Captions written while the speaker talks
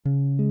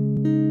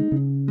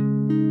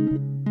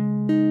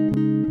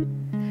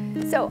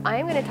So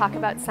I'm going to talk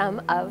about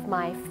some of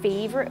my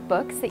favorite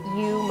books that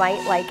you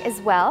might like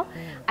as well.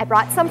 I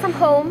brought some from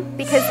home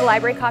because the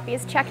library copy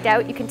is checked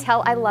out. You can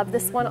tell I love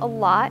this one a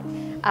lot.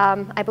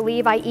 I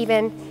believe I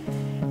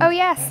even, oh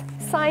yes,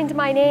 signed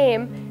my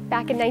name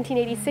back in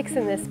 1986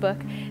 in this book.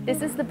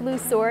 This is The Blue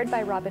Sword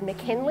by Robin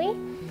Mckinley.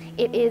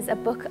 It is a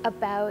book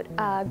about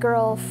a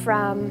girl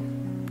from,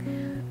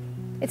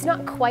 it's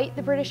not quite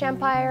the British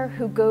Empire,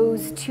 who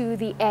goes to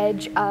the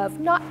edge of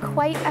not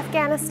quite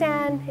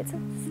Afghanistan. It's a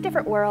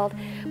different world,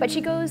 but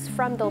she goes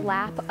from the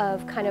lap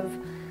of kind of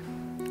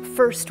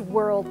first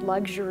world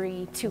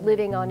luxury to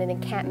living on an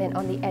encampment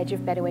on the edge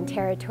of Bedouin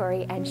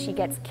territory, and she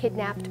gets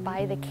kidnapped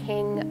by the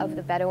king of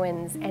the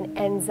Bedouins and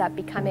ends up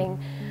becoming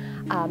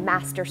a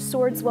master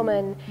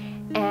swordswoman,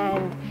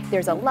 and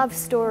there's a love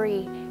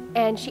story,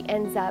 and she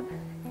ends up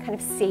kind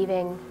of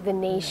saving the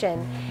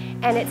nation.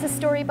 And it's a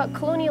story about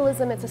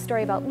colonialism, it's a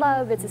story about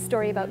love, it's a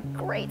story about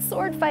great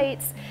sword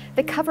fights.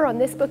 The cover on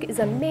this book is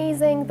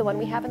amazing. The one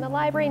we have in the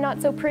library,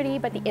 not so pretty,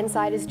 but the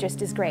inside is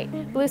just as great.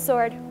 Blue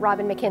Sword,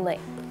 Robin Mckinley.